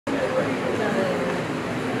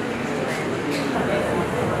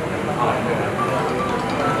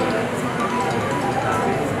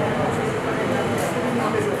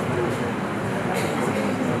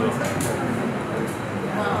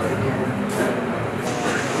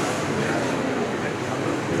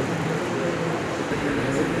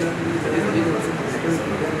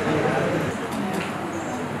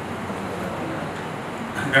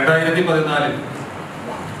2014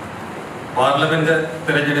 parliament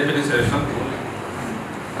തെരഞ്ഞെടുപ്പിന് ശേഷം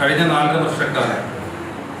കഴിഞ്ഞ 4 വർഷക്കാലം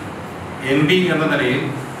MP എന്ന നിലയിൽ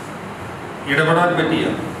ഇടപെടാൻ പറ്റിയ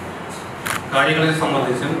കാര്യങ്ങളെ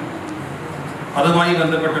സംബന്ധിച്ചും അതുമായി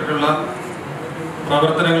ബന്ധപ്പെട്ടിട്ടുള്ള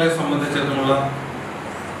പ്രവർത്തനങ്ങളെ സംബന്ധിച്ചിട്ടുള്ള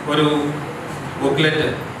ഒരു ബുക്ക്ലെറ്റ്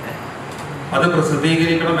അത്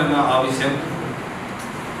പ്രസിദ്ധീകരിക്കണമെന്ന ആവശ്യം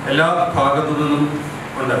എല്ലാ ഭാഗത്തു നിന്നും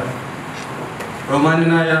ഉണ്ട്.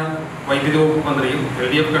 ബഹുമാന്യനായ വൈദ്യുതി വകുപ്പ് മന്ത്രിയും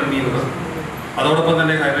LDF കൺവീനറും അതോടൊപ്പം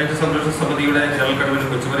തന്നെ ഹൈറേഞ്ച് സംരക്ഷണ സമിതിയുടെ ജനറൽ കൺവീനർ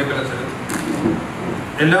കൊച്ചുമരി കലച്ചനും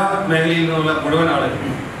എല്ലാ മേഖലയിൽ നിന്നുള്ള മുഴുവൻ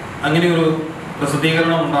ആളുകളും അങ്ങനെയൊരു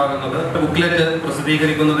പ്രസിദ്ധീകരണം ഉണ്ടാകുന്നത് ബുക്ക്ലെറ്റ്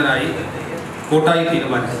പ്രസിദ്ധീകരിക്കുന്നതിനായി കൂട്ടായി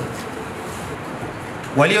തീരുമാനിച്ചത്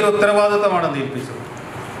വലിയൊരു ഉത്തരവാദിത്തമാണ് ഏൽപ്പിച്ചത്.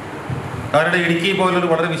 കാരണം ഇടുക്കി പോലൊരു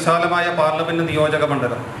വളരെ വിശാലമായ പാർലമെന്റ് നിയോജക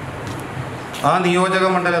മണ്ഡലം, ആ നിയോജക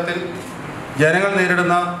മണ്ഡലത്തിൽ ജനങ്ങൾ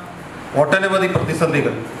നേരിടുന്ന ഒട്ടനവധി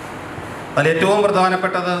പ്രതിസന്ധികൾ, അതിൽ ഏറ്റവും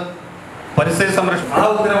പ്രധാനപ്പെട്ടത് പരിസ്ഥിതി സംരക്ഷണം. ആ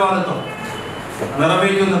ഉത്തരവാദിത്വം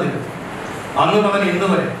നിറവേറ്റുന്നതിന് അന്ന് മുതൽ ഇന്ന്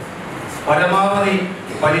വരെ പരമാവധി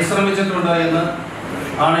പരിശ്രമിച്ചിട്ടുണ്ട് എന്ന്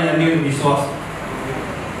ആണ് എൻ്റെ ഒരു വിശ്വാസം.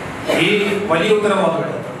 ഈ വലിയ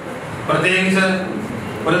ഉത്തരവാദിത്വം പ്രത്യേകിച്ച്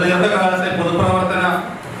ഒരു ദീർഘകാലത്തെ പൊതുപ്രവർത്തന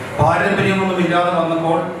പാരമ്പര്യമൊന്നും ഇല്ലാതെ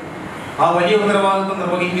വന്നപ്പോൾ ആ വലിയ ഉത്തരവാദിത്വം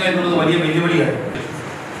നിർവഹിക്കുക എന്നുള്ളത് വലിയ വെല്ലുവിളിയായിരുന്നു.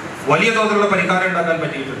 വലിയ തോതിലുള്ള പരിഹാരം ഉണ്ടാക്കാൻ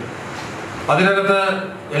പറ്റിയിട്ടുണ്ട്. അതിനകത്ത്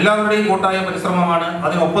എല്ലാവരുടെയും കൂട്ടായ പരിശ്രമമാണ്.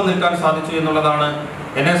 അതിനൊപ്പം നിൽക്കാൻ സാധിച്ചു എന്നുള്ളതാണ്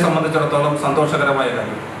എന്നെ സംബന്ധിച്ചിടത്തോളം സന്തോഷകരമായ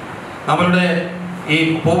കാര്യം. നമ്മളുടെ ഈ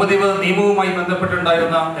ഭൂപതിവ് നിയമവുമായി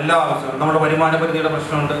ബന്ധപ്പെട്ടുണ്ടായിരുന്ന എല്ലാ ആവശ്യവും, നമ്മുടെ വരുമാന പരിധിയുടെ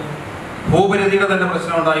പ്രശ്നമുണ്ട്, ഭൂപരിധിയുടെ തന്നെ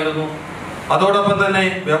പ്രശ്നമുണ്ടായിരുന്നു. അതോടൊപ്പം തന്നെ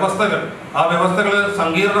ആ വ്യവസ്ഥകൾ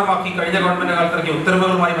സങ്കീർണമാക്കി കഴിഞ്ഞ ഗവൺമെന്റ് കാലത്തിറക്കിയ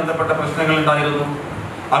ഉത്തരവുകളുമായി ബന്ധപ്പെട്ട പ്രശ്നങ്ങൾ ഉണ്ടായിരുന്നു.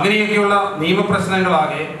 അങ്ങനെയൊക്കെയുള്ള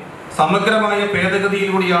നിയമപ്രശ്നങ്ങളാകെ സമഗ്രമായ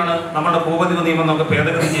ഭേദഗതിയിലൂടെയാണ് നമ്മുടെ ഭൂപതിവ് നിയമം നമുക്ക്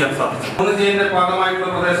ഭേദഗതി ചെയ്യാൻ സാധിച്ചത്. മൂന്ന് ചെയ്യുന്ന ഭാഗമായിട്ടുള്ള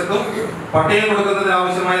പ്രദേശത്തും പട്ടയം കൊടുക്കുന്നതിന്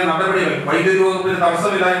ആവശ്യമായ നടപടികൾ വൈദ്യുതി വകുപ്പിന്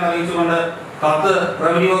തടസ്സമില്ല എന്ന് അറിയിച്ചുകൊണ്ട് കത്ത്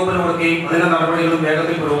റവന്യൂ വകുപ്പിന് കൊടുക്കുകയും അതിന്റെ നടപടികളും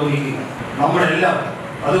വേഗത്തിൽ പുരോഗമിക്കുകയും നമ്മളെല്ലാം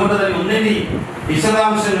അതുകൊണ്ട് തന്നെ ഒന്നിന്റെയും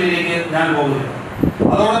വിശദാംശങ്ങളിലേക്ക് ഞാൻ പോകുന്നില്ല.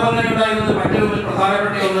 അതോടൊപ്പം തന്നെ ഉണ്ടായിരുന്നത് മറ്റൊരു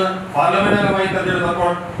പ്രധാനപ്പെട്ട ഒന്ന്, പാർലമെന്റംഗമായി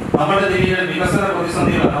തെരഞ്ഞെടുത്തപ്പോൾ നമ്മുടെ ജില്ലയുടെ വികസന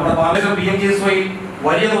പ്രതിസന്ധികൾ നമ്മുടെ പാലക്കാട് PMGSY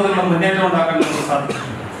വലിയ തോതിലുള്ള മുന്നേറ്റം ഉണ്ടാക്കാൻ നമുക്ക് സാധിച്ചു.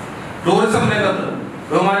 ടൂറിസം രംഗത്ത്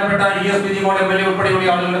ബഹുമാനപ്പെട്ട ESPG മോഡ് MLA ഉൾപ്പെടെയുള്ള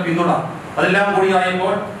ആളുകളുടെ പിന്തുണ അതെല്ലാം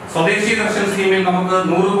കൂടിയായപ്പോൾ സ്വദേശി ദർശൻ സ്കീമിൽ നമുക്ക്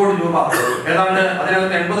 100 കോടി രൂപ, ഏതാണ്ട്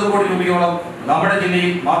അതിനകത്ത് 80 കോടി രൂപയോളം നമ്മുടെ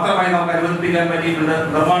ജില്ലയിൽ മാത്രമായി നമുക്ക് അനുവദിപ്പിക്കാൻ പറ്റിയിട്ടുണ്ട്.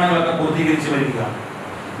 നിർമ്മാണങ്ങളൊക്കെ പൂർത്തീകരിച്ചു വരികയാണ്.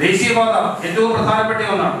 ദേശീയപാത ഏറ്റവും പ്രധാനപ്പെട്ട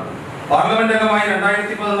ഒന്നാണ്. പാർലമെന്റ് അംഗമായി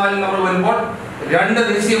 2014 നമ്മൾ വരുമ്പോൾ 2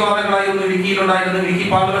 ദേശീയപാതകളായിരുന്നു ഇടുക്കിയിലുണ്ടായിരുന്നത്. ഇടുക്കി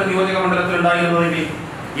പാർലമെന്റ് നിയോജക മണ്ഡലത്തിൽ ഉണ്ടായിരുന്നതെങ്കിൽ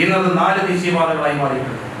ഇന്നത് 4 ദേശീയപാതകളായി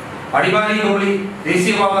മാറിയിട്ടുണ്ട്. അടിമാലി നുള്ളി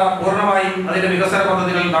ദേശീയപാത പൂർണ്ണമായും അതിന്റെ വികസന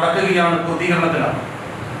പദ്ധതികൾ നടക്കുകയാണ്, പൂർത്തീകരണത്തിലാണ്.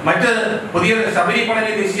 മറ്റ് പുതിയ ശബരിമല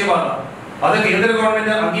ദേശീയപാത അത് കേന്ദ്ര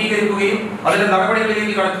ഗവൺമെന്റ് അംഗീകരിക്കുകയും അതിന്റെ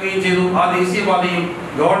നടപടികളിലേക്ക് കടക്കുകയും ചെയ്തു. ആ ദേശീയപാതയും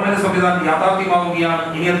ഗവൺമെന്റ് സംവിധാനം യാഥാർത്ഥ്യമാവുകയാണ്.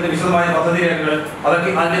 ഇനി അതിന്റെ വിശദമായ പദ്ധതി രേഖകൾ അതൊക്കെ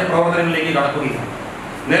അതിന്റെ പ്രവർത്തനങ്ങളിലേക്ക് കടക്കുകയാണ്.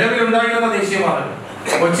 നിലവിലുണ്ടായിരുന്ന ദേശീയപാത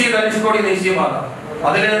കൊച്ചി ധനുഷ്കോടി ദേശീയപാത,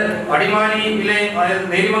 അതില് അടിമാലിയിലെ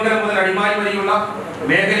നേരിമംഗലം മുതൽ അടിമാലി വരെയുള്ള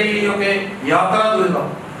മേഖലയിലെയൊക്കെ യാത്രാ ദുരിതം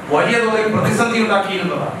വലിയ തോതിൽ പ്രതിസന്ധി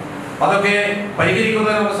ഉണ്ടാക്കിയിരുന്നതാണ്. അതൊക്കെ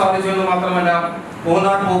പരിഹരിക്കുന്നതിന് നമുക്ക് സാധിച്ചു എന്ന് മാത്രമല്ല,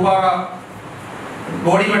 പൂനാട് പൂപ്പാറ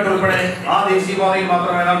ബോഡിമെട്ട് ഉൾപ്പെടെ ആ ദേശീയപാതയിൽ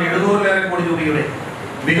മാത്രം ഏതാണ്ട് 700-ലേറെ കോടി രൂപയുടെ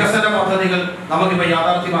വികസന പദ്ധതികൾ നമുക്കിപ്പോൾ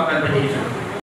യാഥാർത്ഥ്യമാക്കാൻ പറ്റിയിട്ടുണ്ട്.